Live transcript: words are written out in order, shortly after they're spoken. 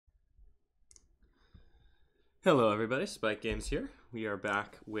Hello everybody, Spike Games here. We are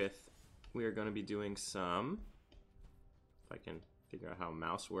back with, we are going to be doing some, if I can figure out how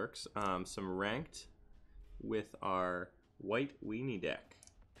mouse works, some ranked with our white weenie deck.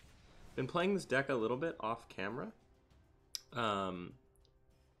 Been playing this deck a little bit off camera, and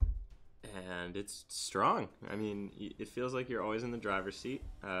it's strong. I mean, it feels like you're always in the driver's seat.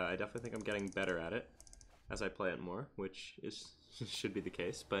 I definitely think I'm getting better at it as I play it more, which is should be the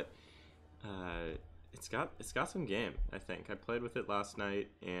case, but it's got some game, I think. I played with it last night,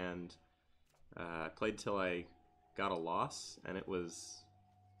 and I played till I got a loss, and I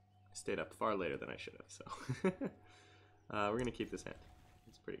stayed up far later than I should have, so. We're going to keep this hand.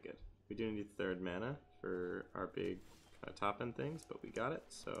 It's pretty good. We do need third mana for our big kind of top-end things, but we got it,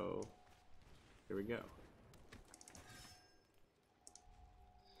 so here we go.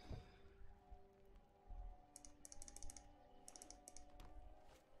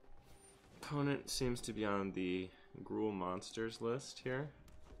 Opponent seems to be on the Gruul Monsters list here.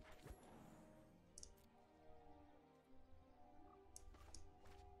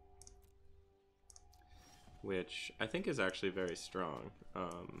 Which I think is actually very strong.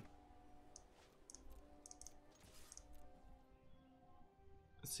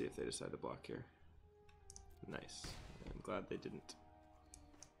 Let's see if they decide to block here. Nice. I'm glad they didn't.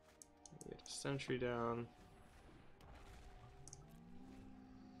 We get a sentry down.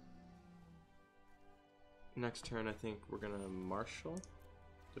 Next turn, I think we're gonna Marshal,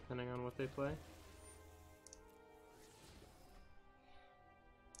 depending on what they play.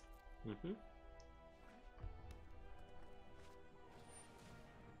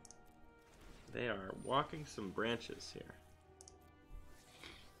 They are walking some branches here.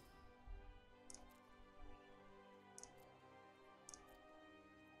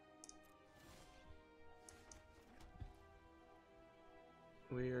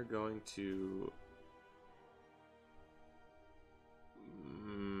 We are going to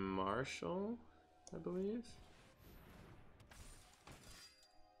Marshal, I believe.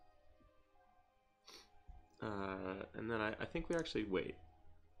 And then I think we actually wait.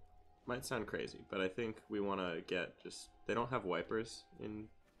 Might sound crazy, but I think we want to get just... They don't have wipers in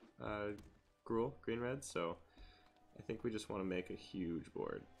Gruul, green-red, so I think we just want to make a huge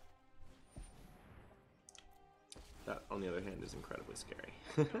board. That, on the other hand, is incredibly scary.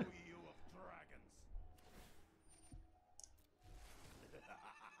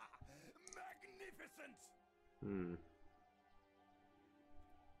 Hmm.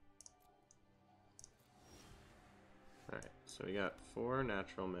 Alright, so we got 4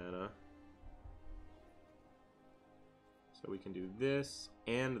 natural mana. So we can do this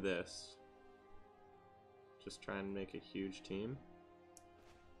and this. Just try and make a huge team.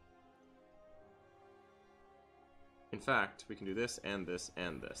 In fact, we can do this and this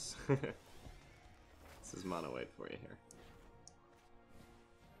and this. This is mono white for you here.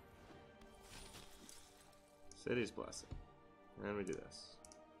 City's Blessing. And we do this.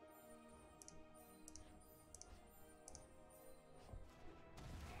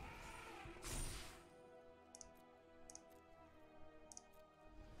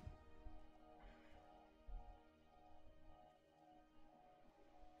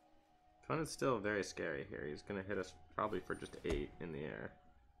 Opponent's still very scary here. He's going to hit us probably for just 8 in the air.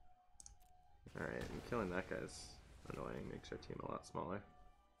 Alright, and killing that guy's annoying. Makes our team a lot smaller.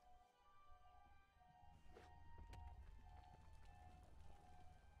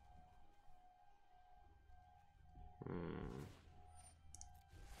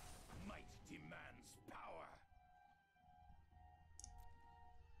 Might demands power.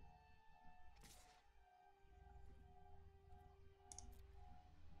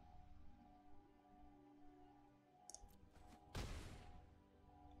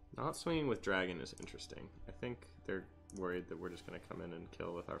 Not swinging with dragon is interesting. I think they're worried that we're just going to come in and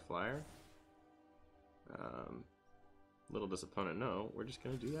kill with our flyer. Little does opponent know, we're just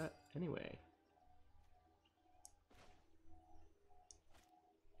going to do that anyway.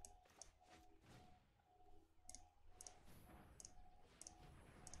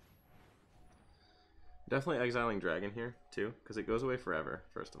 Definitely exiling dragon here, too, because it goes away forever,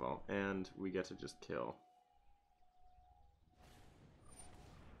 first of all, and we get to just kill.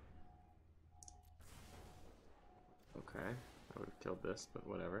 Okay, I would have killed this, but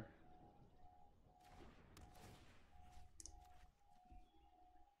whatever.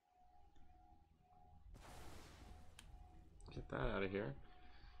 Get that out of here.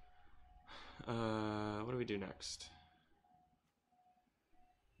 What do we do next?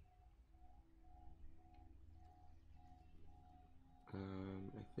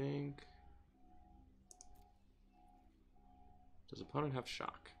 I think... Does opponent have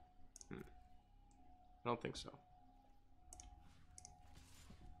shock? I don't think so.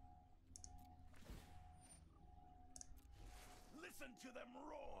 Listen to them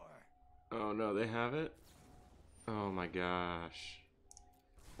roar. Oh no, they have it? Oh my gosh.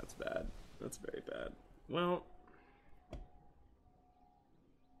 That's bad. That's very bad. Well,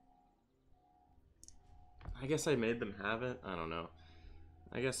 I guess I made them have it. I don't know.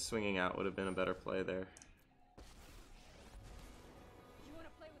 I guess swinging out would have been a better play there. You want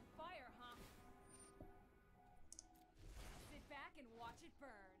to play with fire, huh? Sit back and watch it burn.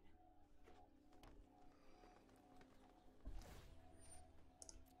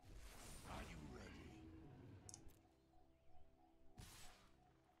 Are you ready?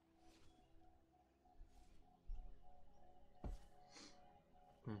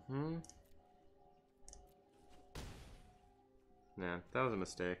 Mm-hmm. Nah, that was a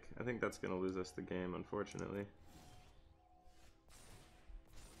mistake. I think that's gonna lose us the game, unfortunately.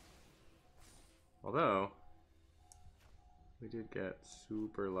 Although, we did get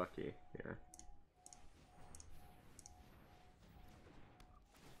super lucky here.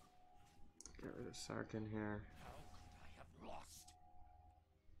 Get rid of Sarkin here. How could I have lost?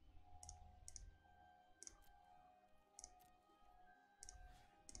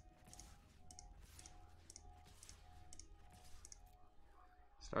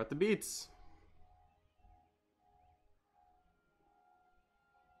 Start the beats.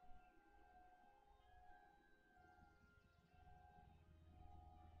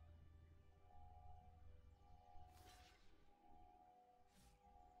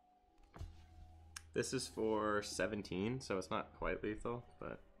 This is for 17, so it's not quite lethal,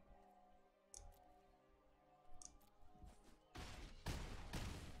 but it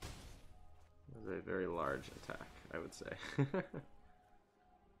was a very large attack, I would say. This is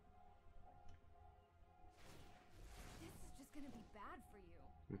just gonna be bad for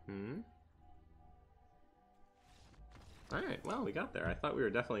you. Mm-hmm. Alright, well, we got there. I thought we were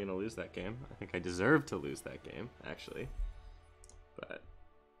definitely going to lose that game. I think I deserved to lose that game, actually. But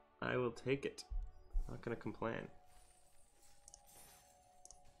I will take it. Not going to complain.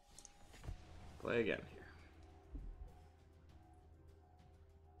 Play again here.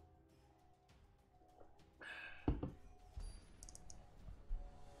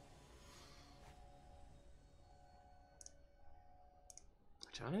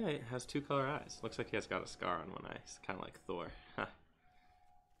 Johnny has two color eyes. Looks like he has got a scar on one eye. He's kind of like Thor.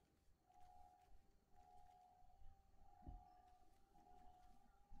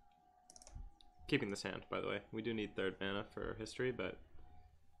 Keeping this hand, by the way. We do need third mana for history, but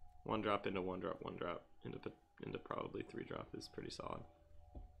one drop into one drop into probably three drop is pretty solid.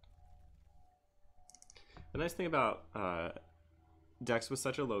 The nice thing about decks with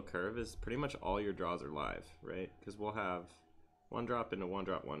such a low curve is pretty much all your draws are live, right? Because we'll have one drop into one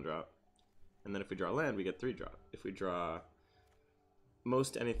drop, and then if we draw land, we get three drop. If we draw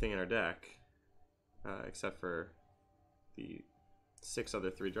most anything in our deck, except for the 6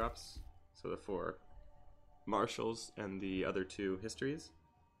 other 3 drops, so the 4 Marshals and the other 2 histories,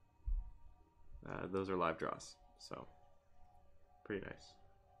 those are live draws, so pretty nice.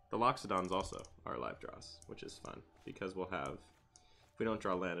 The Loxodons also are live draws, which is fun, because we'll have, if we don't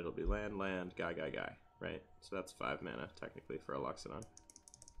draw land, it'll be land, land, guy, right? So that's 5 mana, technically, for a Loxodon.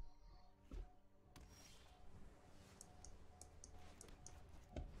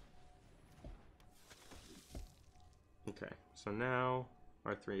 Okay, so now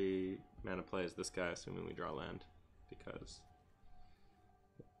our 3 mana play is this guy, assuming we draw land, because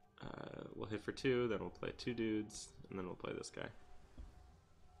we'll hit for 2, then we'll play 2 dudes, and then we'll play this guy.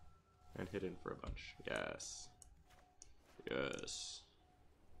 And hit in for a bunch. Yes. Yes.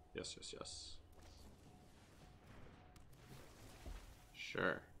 Yes, yes, yes.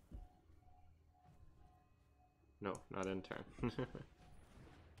 Sure. No, not in turn.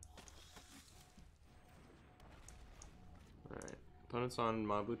 Alright. Opponent's on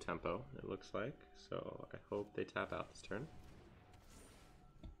Mabu Tempo, it looks like, so I hope they tap out this turn.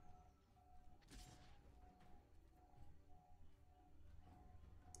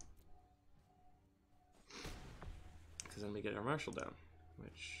 Because then we get our Marshal down,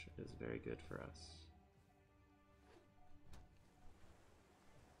 which is very good for us.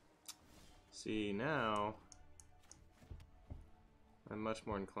 See, now I'm much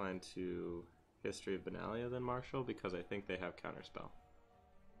more inclined to History of Banalia than Marshal because I think they have Counterspell.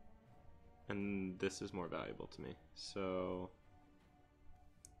 And this is more valuable to me. So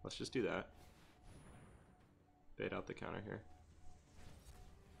let's just do that. Bait out the counter here.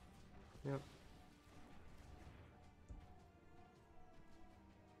 Yep.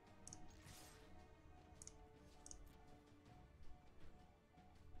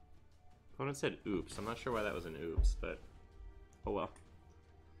 Opponent said oops. I'm not sure why that was an oops, but oh well.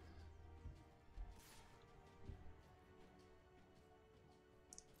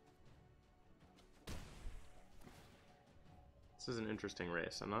 This is an interesting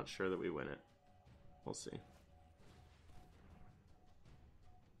race. I'm not sure that we win it. We'll see.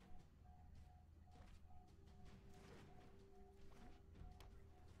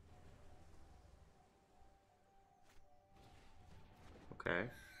 Okay.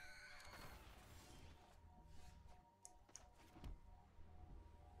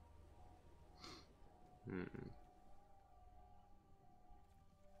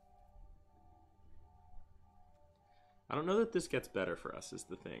 I don't know that this gets better for us is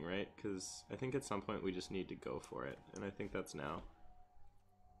the thing, right? Because I think at some point we just need to go for it, and I think that's now.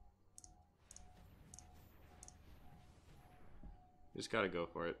 We just gotta go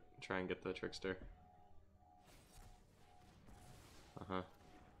for it. Try and get the trickster. Uh-huh.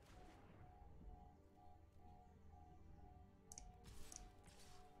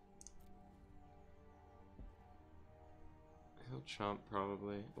 He'll chomp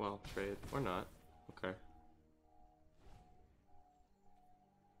probably. Well, trade. Or not. Okay.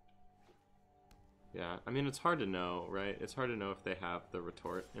 Yeah, I mean, it's hard to know, right? It's hard to know if they have the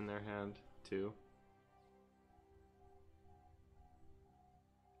retort in their hand, too.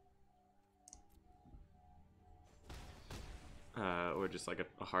 Or just like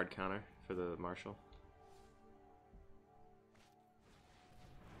a hard counter for the Marshal.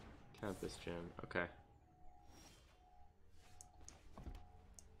 Count this gem. Okay.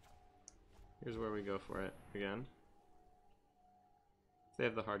 Here's where we go for it again. If they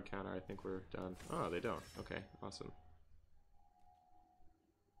have the hard counter, I think we're done. Oh, they don't. Okay, awesome.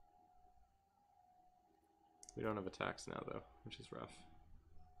 We don't have attacks now, though, which is rough.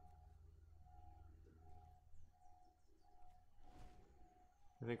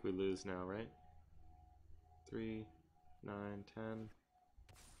 I think we lose now, right? 3, 9, 10,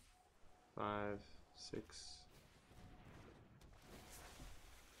 5, 6.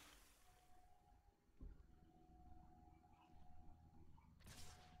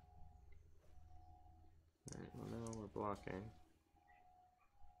 Alright, well now we're blocking.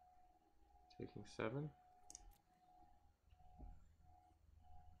 Taking 7.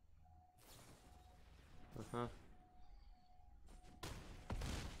 Uh-huh.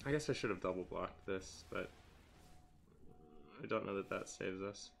 I guess I should have double blocked this, but I don't know that that saves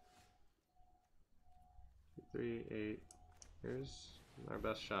us. 3, 8. Here's our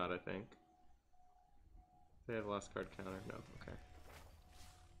best shot, I think. They have last card counter. No, okay.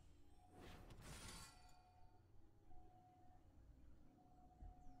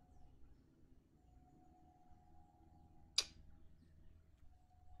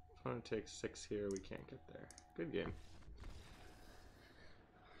 Opponent takes 6 here. We can't get there. Good game.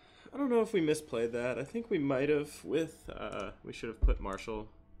 I don't know if we misplayed that. I think we might have with, we should have put Marshal,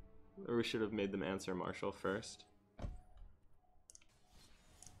 or we should have made them answer Marshal first.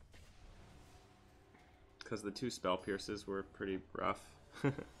 Because the 2 spell pierces were pretty rough,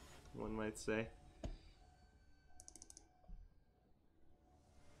 one might say.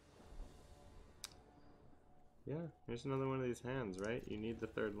 Yeah, here's another one of these hands, right? You need the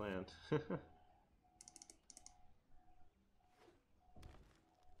 3rd land.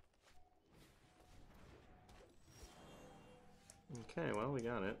 Okay, well, we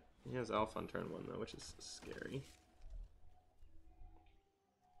got it. He has Alpha on turn 1, though, which is scary.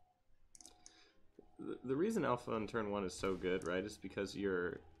 The reason Alpha on turn 1 is so good, right, is because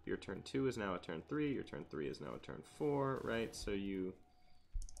your turn 2 is now a turn 3, your turn 3 is now a turn 4, right? So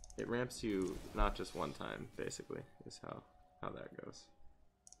it ramps you not just one time, basically, is how that goes.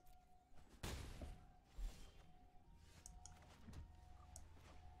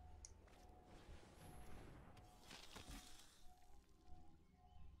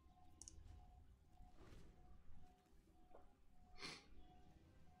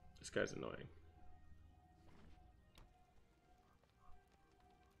 This guy's annoying.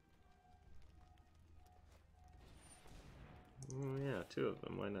 Oh yeah, 2 of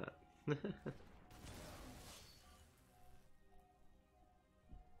them, why not?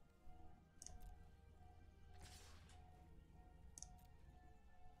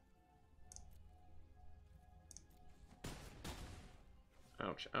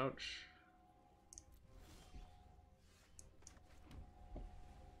 Ouch, ouch.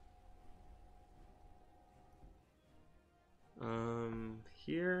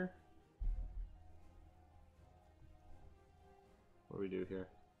 Here. What do we do here?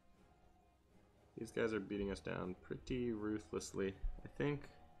 These guys are beating us down pretty ruthlessly. I think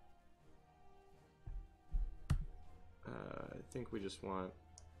we just want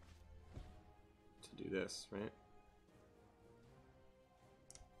to do this, right?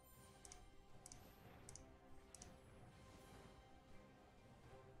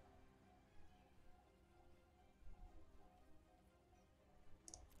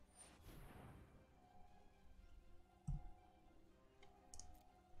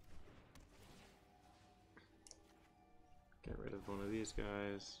 Get rid of one of these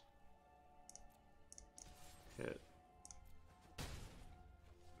guys. Hit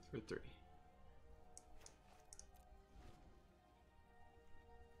for 3.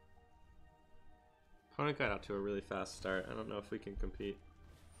 Opponent got out to a really fast start. I don't know if we can compete.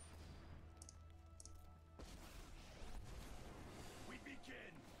 We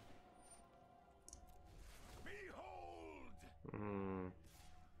begin. Behold.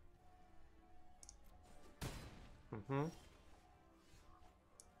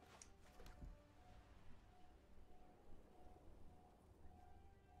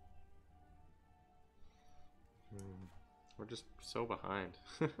 We're just so behind.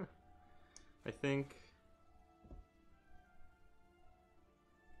 I think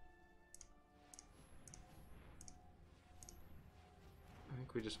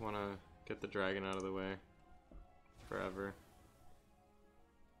we just want to get the dragon out of the way forever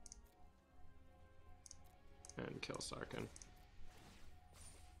and kill Sarkin.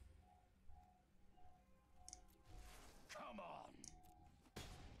 Come on.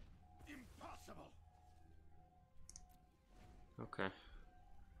 Impossible. Okay.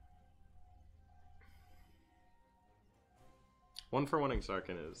 1-for-1ing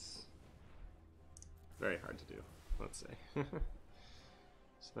Sarkin is very hard to do, let's say.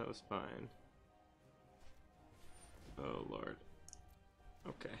 So that was fine. Oh lord.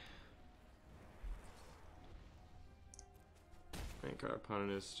 Okay. I think our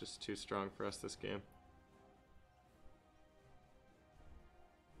opponent is just too strong for us this game.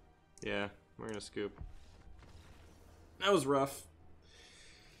 Yeah, we're gonna scoop. That was rough.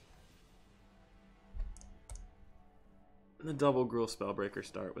 The double Gruul Spellbreaker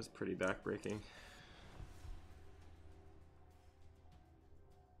start was pretty backbreaking.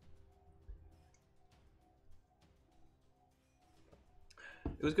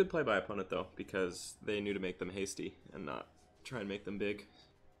 It was good play by opponent though, because they knew to make them hasty and not try and make them big.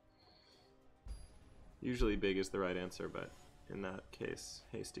 Usually big is the right answer, but in that case,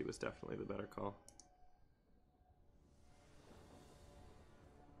 hasty was definitely the better call.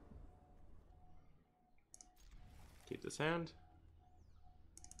 Keep this hand.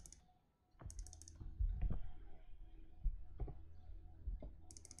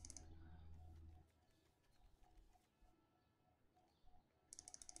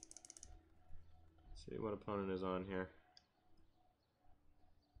 See what opponent is on here.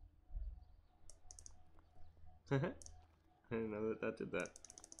 I didn't know that did that.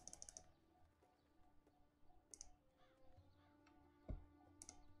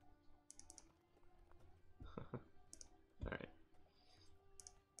 Alright.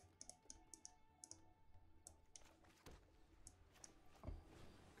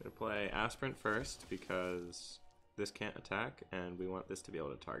 Gonna play Aspirant first because this can't attack and we want this to be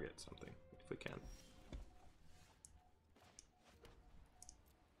able to target something if we can.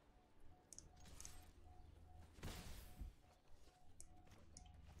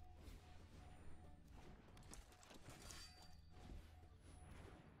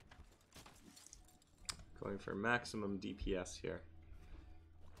 Going for maximum DPS here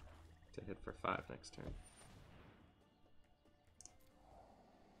to hit for 5 next turn.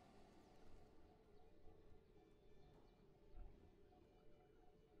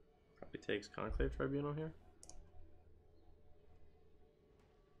 Probably takes Conclave Tribunal here.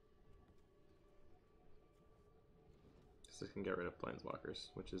 This can get rid of Planeswalkers,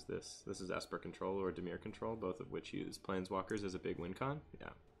 which is this. This is Esper Control or Dimir Control, both of which use Planeswalkers as a big win con. Yeah.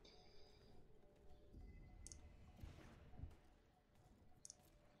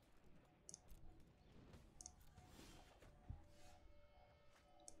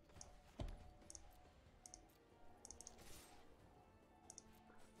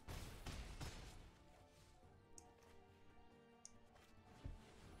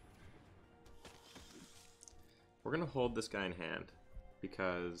 We're gonna hold this guy in hand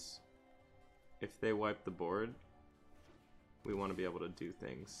because if they wipe the board, we want to be able to do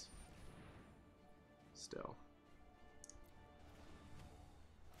things still.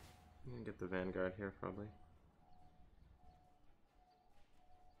 I'm gonna get the Vanguard here probably.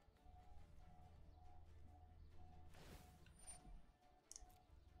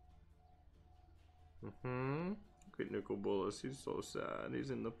 Great Nicol Bolas, he's so sad.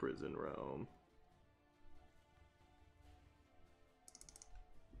 He's in the prison realm.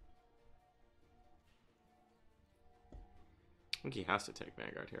 I think he has to take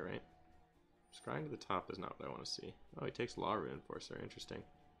Vanguard here, right? Scrying to the top is not what I want to see. Oh, he takes Law Reinforcer. Interesting.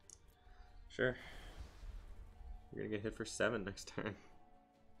 Sure. You're gonna get hit for 7 next turn.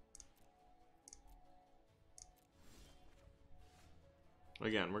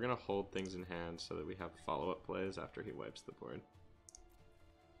 Again, we're gonna hold things in hand so that we have follow-up plays after he wipes the board.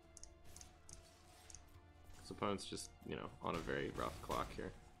 His opponent's just, you know, on a very rough clock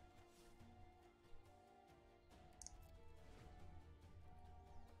here.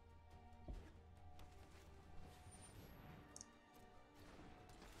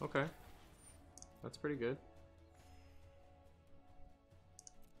 Okay. That's pretty good.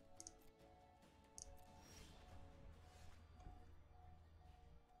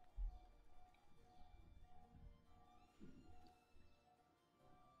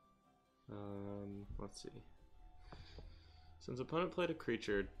 Let's see. Since opponent played a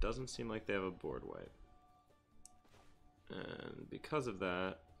creature, it doesn't seem like they have a board wipe. And because of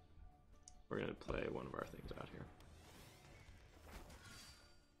that, we're going to play one of our things out here.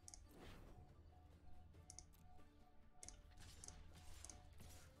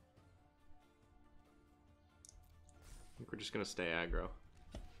 I think we're just going to stay aggro.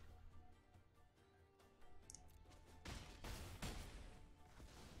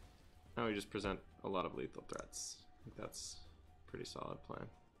 Now we just present a lot of lethal threats. I think that's a pretty solid plan.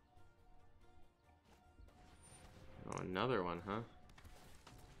 Oh, another one, huh?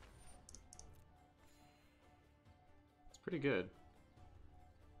 It's pretty good.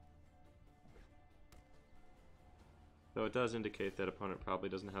 Though it does indicate that opponent probably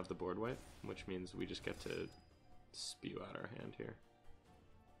doesn't have the board wipe, which means we just get to spew out our hand here.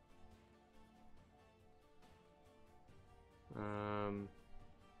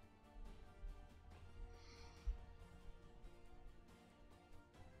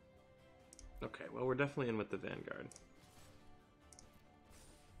 Okay, well, we're definitely in with the Vanguard.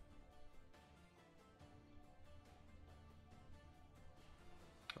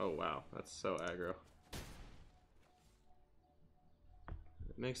 Oh, wow, that's so aggro.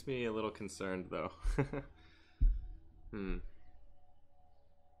 It makes me a little concerned, though.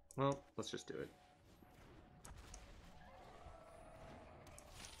 Well, let's just do it.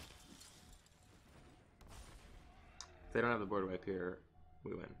 If they don't have the board wipe here,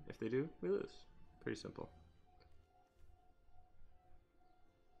 we win. If they do, we lose. Pretty simple.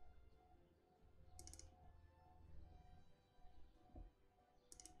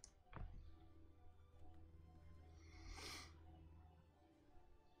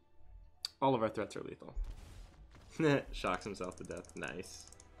 All of our threats are lethal. Shocks himself to death. Nice.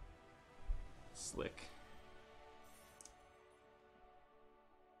 Slick.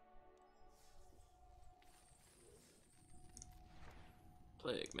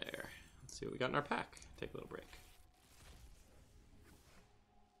 Plague Mare. Let's see what we got in our pack. Take a little break.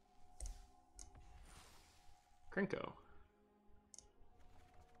 Krenko.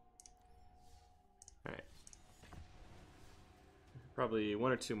 Alright. Probably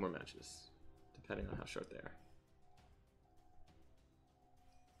 1 or 2 more matches, depending on how short they are.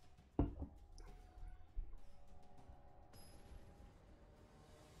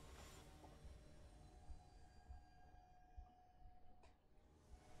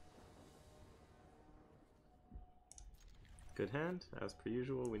 Good hand, as per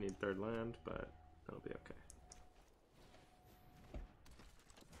usual. We need 3rd land, but that'll be okay.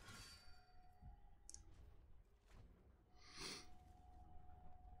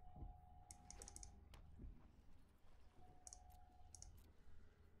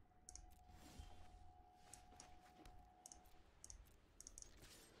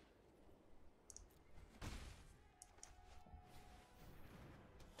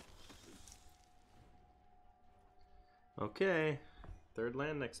 Okay, 3rd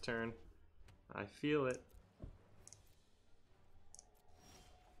land next turn. I feel it.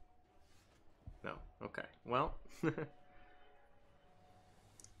 No, okay. Well, I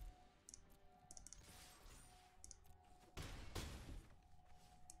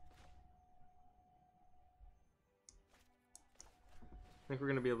think we're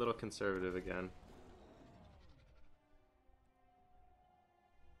going to be a little conservative again.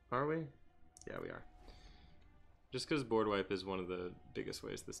 Are we? Yeah, we are. Just because board wipe is one of the biggest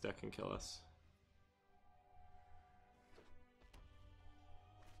ways this deck can kill us.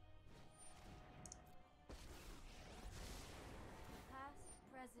 Past,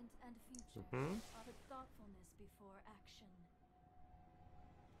 present, and future offer thoughtfulness before action.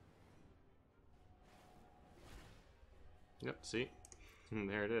 Yep, see?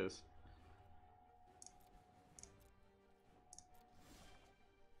 There it is.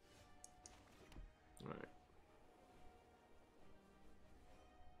 Alright.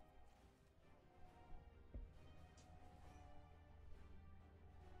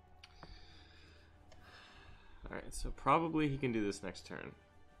 so probably he can do this next turn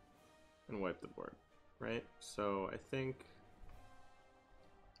and wipe the board, right? So I think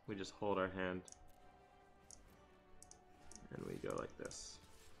we just hold our hand and we go like this.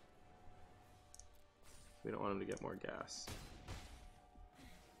 We don't want him to get more gas.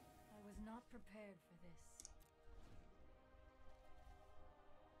 I was not prepared for this.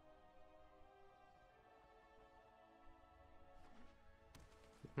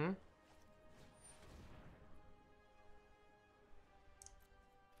 Hmm?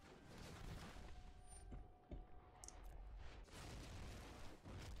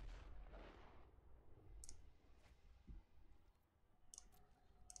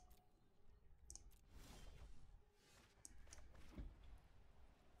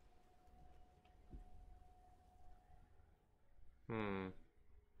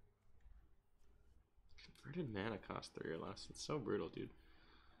 Converted mana cost 3 or less. It's so brutal, dude.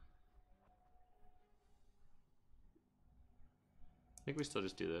 I think we still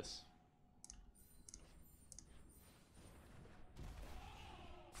just do this.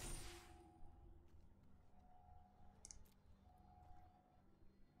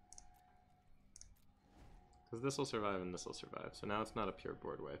 Because this will survive and this will survive. So now it's not a pure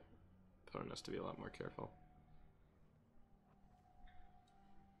board wipe. Opponent has to be a lot more careful.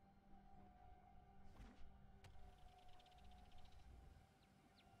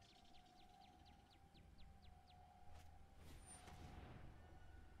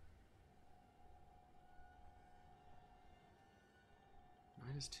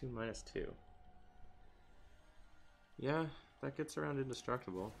 -2, -2. Yeah, that gets around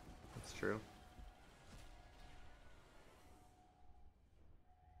indestructible. That's true.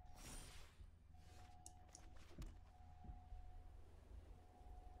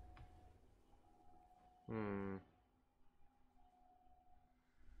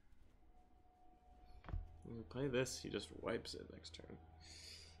 When you play this, he just wipes it next turn.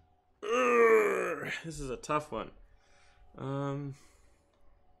 Urgh, this is a tough one.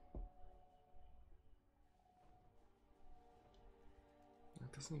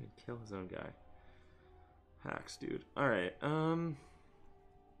 That doesn't even kill his own guy. Hacks, dude. Alright,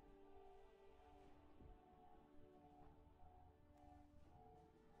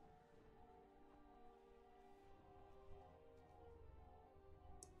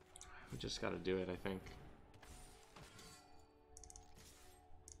 we just gotta do it, I think.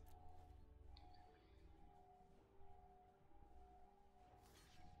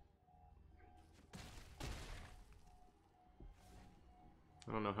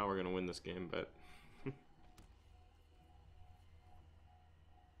 I don't know how we're gonna win this game, but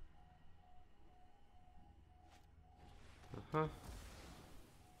uh-huh.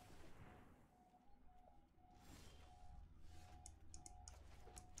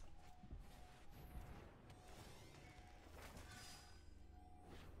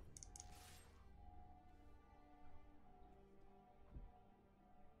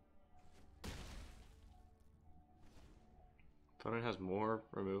 Opponent has more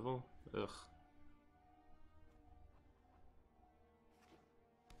removal? Ugh.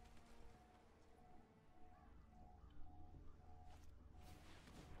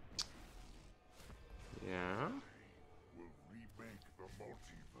 Yeah? Will remake the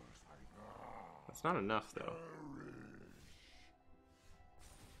multiverse. That's not enough, though.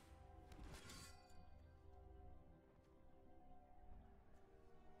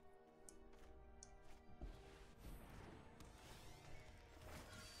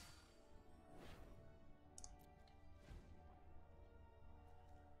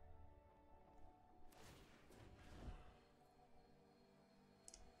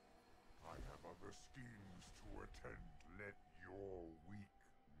 I have other schemes to attend. Let your weak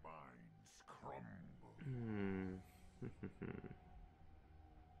minds crumble.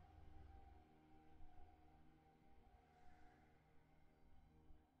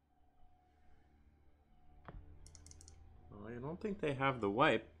 Well, I don't think they have the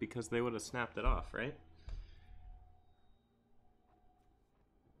wipe because they would have snapped it off, right?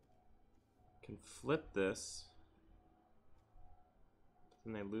 Can flip this.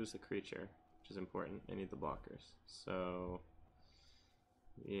 Then they lose the creature, which is important. They need the blockers. So,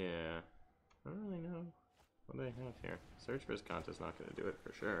 yeah. I don't really know what they have here. Search for Viscount is not going to do it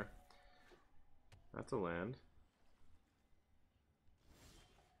for sure. That's a land.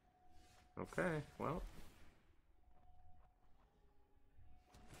 Okay, well.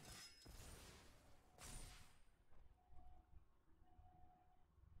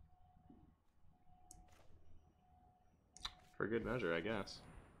 For good measure, I guess.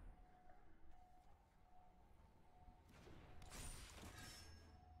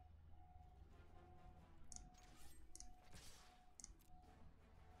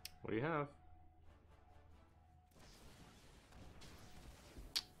 What do you have?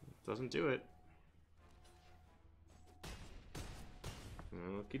 Doesn't do it.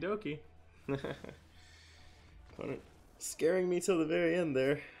 Okie dokie. Opponent scaring me till the very end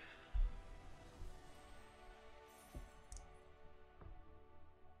there.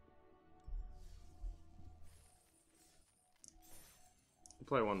 We'll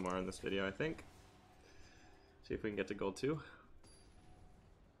play one more in this video, I think. See if we can get to gold 2.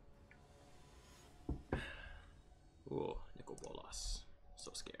 Ooh, nickel bolas.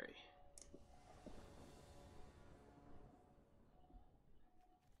 So scary.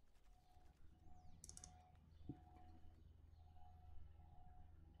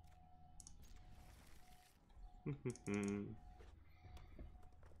 Looks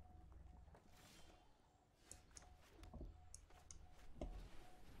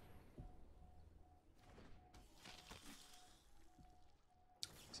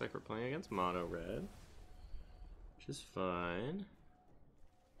like we're playing against mono red, which is fine.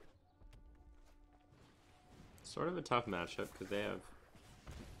 Sort of a tough matchup because they have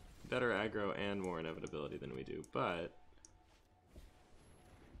better aggro and more inevitability than we do, but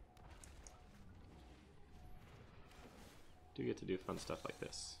do get to do fun stuff like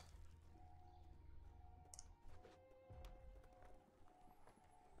this.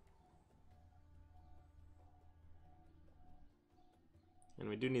 And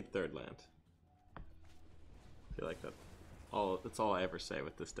we do need third land. I feel like that's all I ever say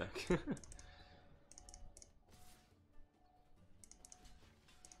with this deck.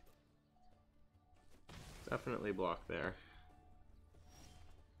 Definitely block there.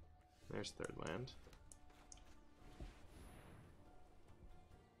 There's third land.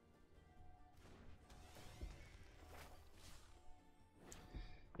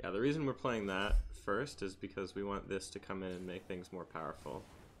 Yeah, the reason we're playing that first is because we want this to come in and make things more powerful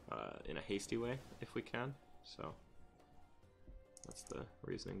in a hasty way, if we can. So that's the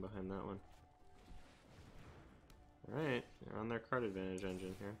reasoning behind that one. Alright, they're on their card advantage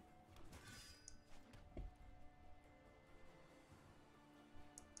engine here.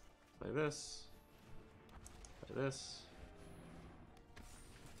 Play this. Play this.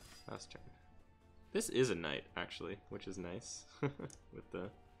 Last turn. This is a knight, actually, which is nice with the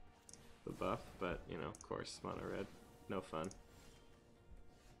buff, but, you know, of course, mono red. No fun.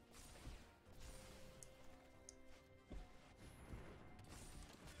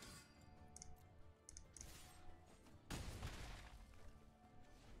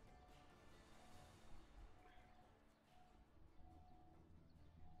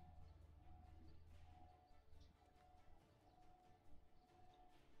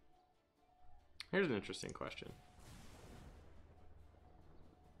 Here's an interesting question.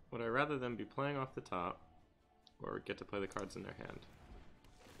 Would I rather them be playing off the top or get to play the cards in their hand?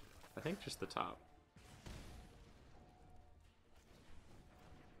 I think just the top.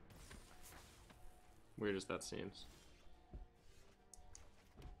 Weird as that seems.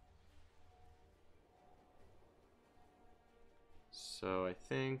 So I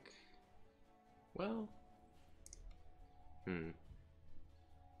think, well,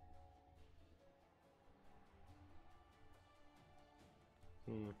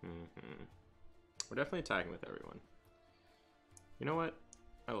 We're definitely attacking with everyone. You know what?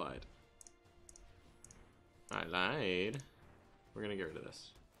 I lied. I lied. We're gonna get rid of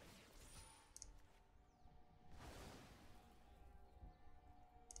this.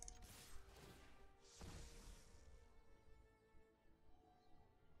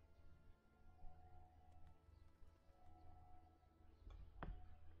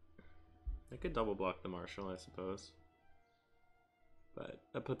 I could double block the Marshal, I suppose. But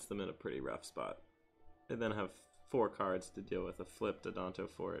that puts them in a pretty rough spot. They then have 4 cards to deal with a flipped Adonto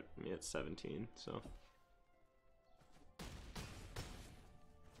for it. I mean, it's 17, so.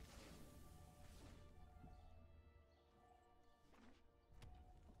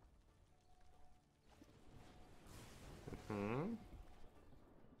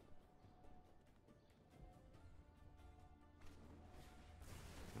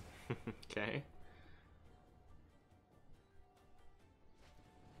 Okay.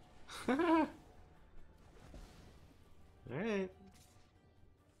 Alright.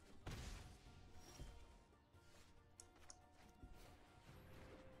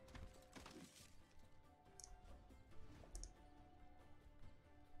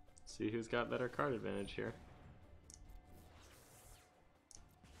 See who's got better card advantage here.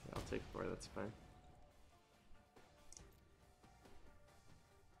 I'll take 4, that's fine.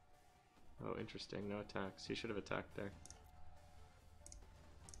 Oh, interesting, no attacks. He should have attacked there.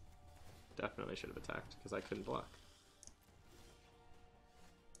 Definitely should have attacked, because I couldn't block.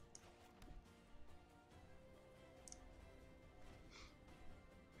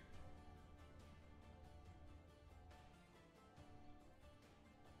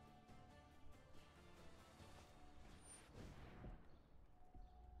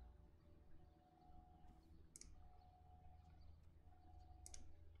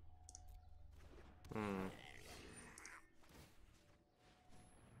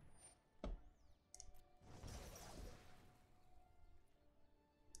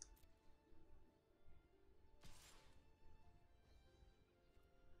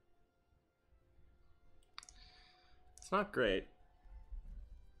 It's not great.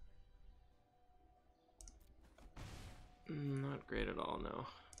 Not great at all, no.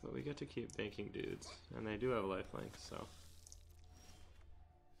 But we get to keep banking dudes, and they do have lifelink, so.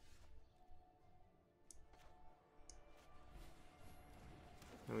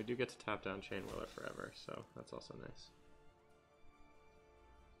 And we do get to tap down Chain Willer forever, so that's also nice.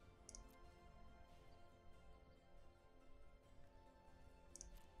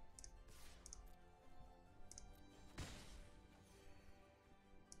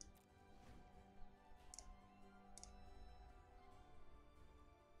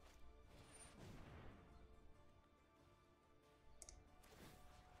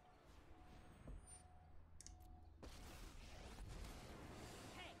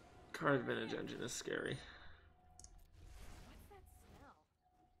 Card Vintage Engine is scary. What's that smell?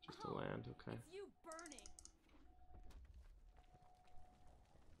 Just a land, okay. It's you burning.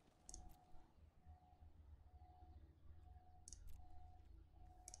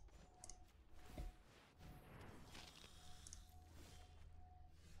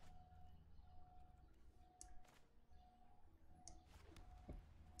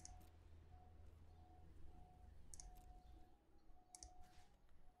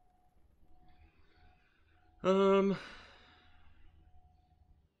 I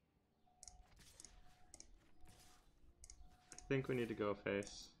think we need to go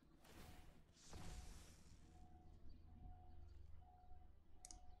face.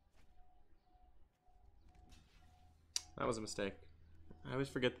 That was a mistake. I always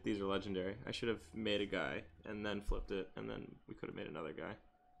forget that these are legendary. I should have made a guy and then flipped it, and then we could have made another guy.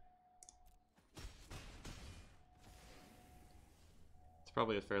 It's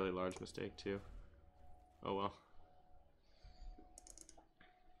probably a fairly large mistake too. Oh well.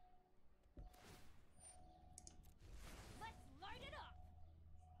 Let's light it up.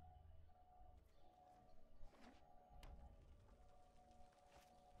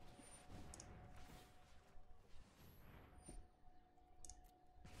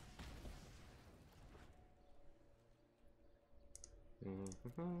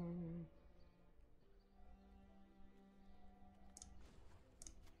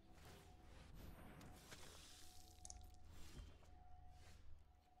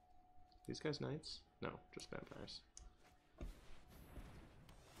 These guys knights? No, just vampires. I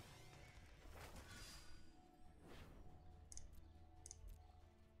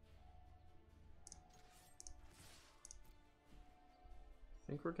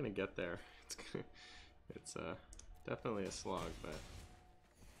think we're gonna get there. It's definitely a slog, but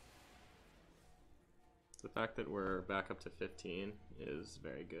the fact that we're back up to 15 is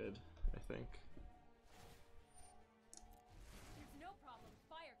very good, I think. There's no problem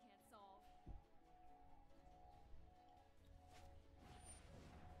fire can't solve.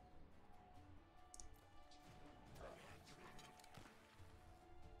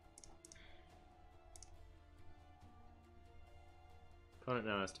 Opponent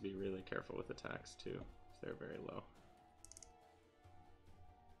now has to be really careful with attacks too, if they're very low.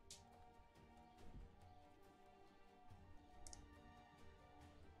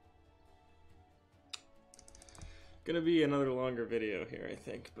 Gonna be another longer video here, I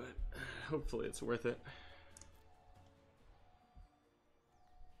think, but hopefully it's worth it.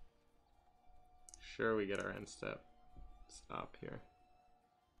 Sure, we get our end step up here.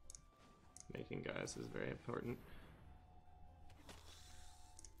 Making guys is very important.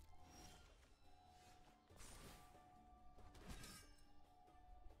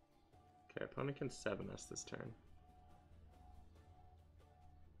 Okay, opponent can 7 us this turn.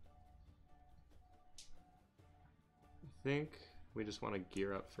 I think we just want to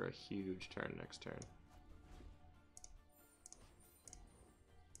gear up for a huge turn next turn.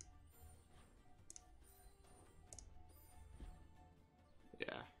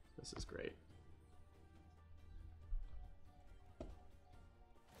 Yeah, this is great.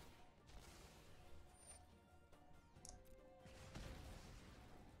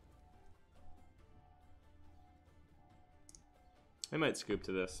 They might scoop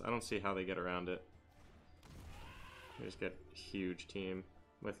to this. I don't see how they get around it. They just get a huge team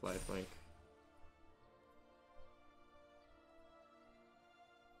with lifelink.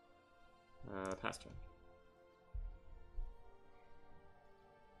 Pass turn.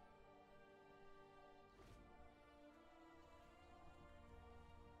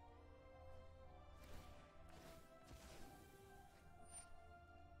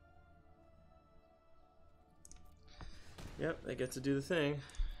 Yep, they get to do the thing.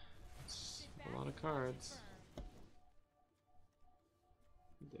 It's a lot of cards.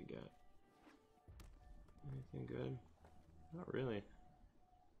 What did they get? Anything good? Not really.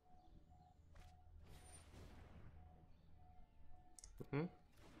 Mm-hmm.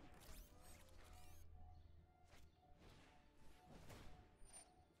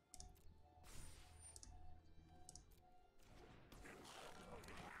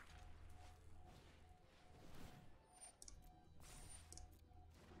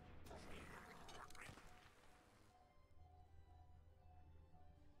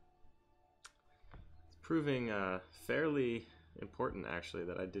 Proving fairly important, actually,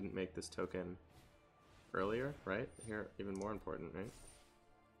 that I didn't make this token earlier, right? Here, even more important, right?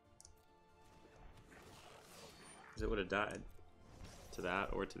 Because it would have died to that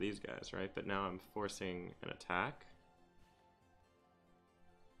or to these guys, right? But now I'm forcing an attack,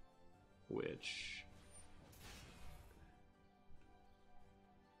 which...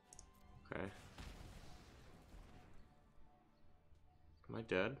 Okay. Am I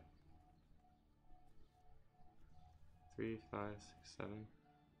dead? 3, 5, 6, 7.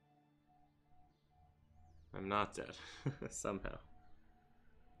 I'm not dead. Somehow.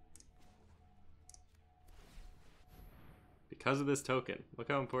 Because of this token. Look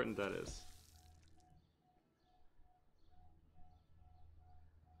how important that is.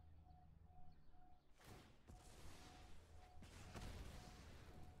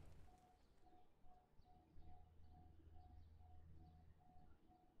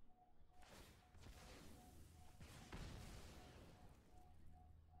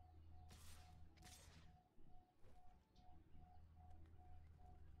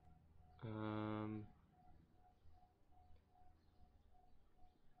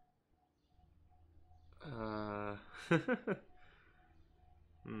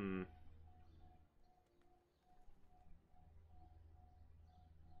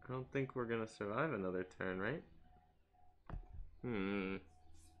 I don't think we're gonna survive another turn, right?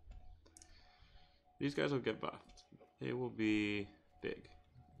 These guys will get buffed. They will be big.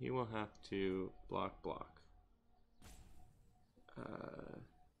 He will have to block.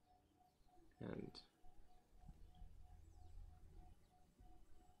 And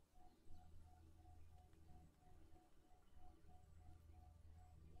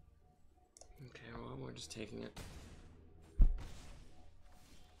okay, well, we're just taking it.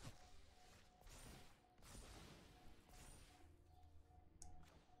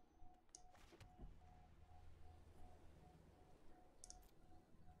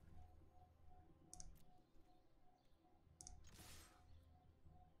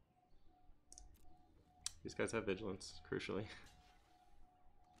 These guys have vigilance, crucially.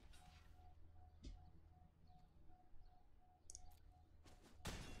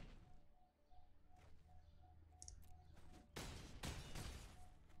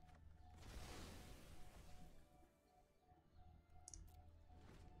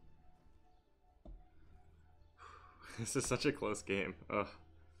 This is such a close game. Ugh.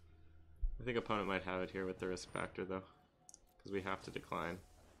 I think opponent might have it here with the risk factor, though, because we have to decline.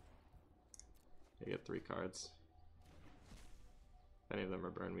 They get 3 cards. If any of them are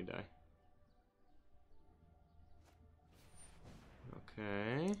burned, we die.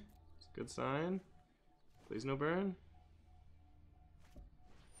 Okay, it's a good sign. Please no burn.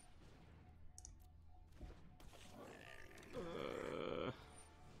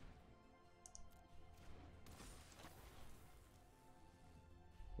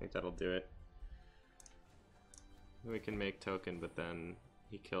 I think that'll do it. We can make token, but then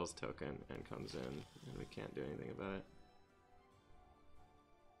he kills token and comes in, and we can't do anything about it.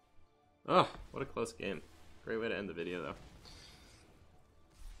 Oh, what a close game. Great way to end the video, though.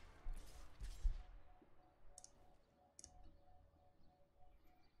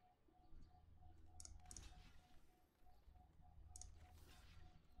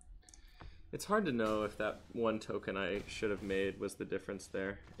 It's hard to know if that one token I should have made was the difference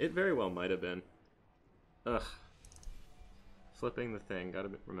there. It very well might have been. Ugh. Flipping the thing, gotta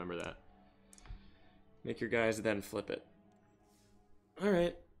remember that. Make your guys then flip it.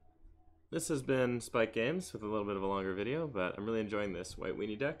 Alright. This has been Spike Games with a little bit of a longer video, but I'm really enjoying this White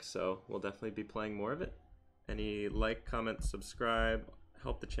Weenie deck, so we'll definitely be playing more of it. Any like, comment, subscribe,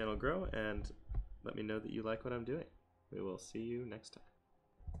 help the channel grow, and let me know that you like what I'm doing. We will see you next time.